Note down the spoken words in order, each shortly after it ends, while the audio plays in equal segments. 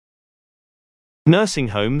Nursing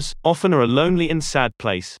homes often are a lonely and sad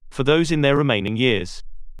place for those in their remaining years.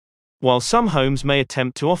 While some homes may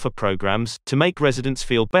attempt to offer programs to make residents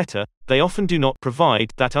feel better, they often do not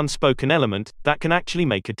provide that unspoken element that can actually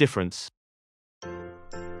make a difference.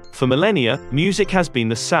 For millennia, music has been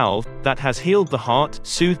the salve that has healed the heart,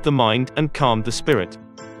 soothed the mind, and calmed the spirit.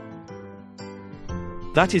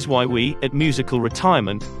 That is why we, at Musical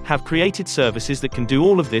Retirement, have created services that can do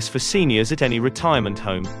all of this for seniors at any retirement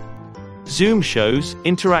home. Zoom shows,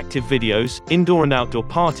 interactive videos, indoor and outdoor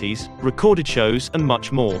parties, recorded shows, and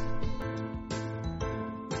much more.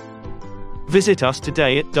 Visit us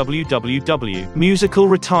today at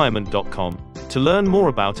www.musicalretirement.com to learn more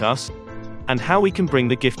about us and how we can bring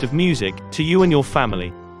the gift of music to you and your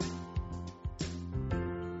family.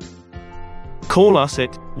 Call us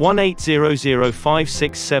at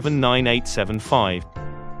 1-800-567-9875.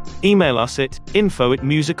 Email us at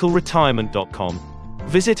info@musicalretirement.com.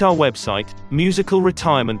 Visit our website,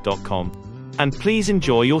 musicalretirement.com. And please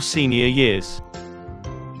enjoy your senior years.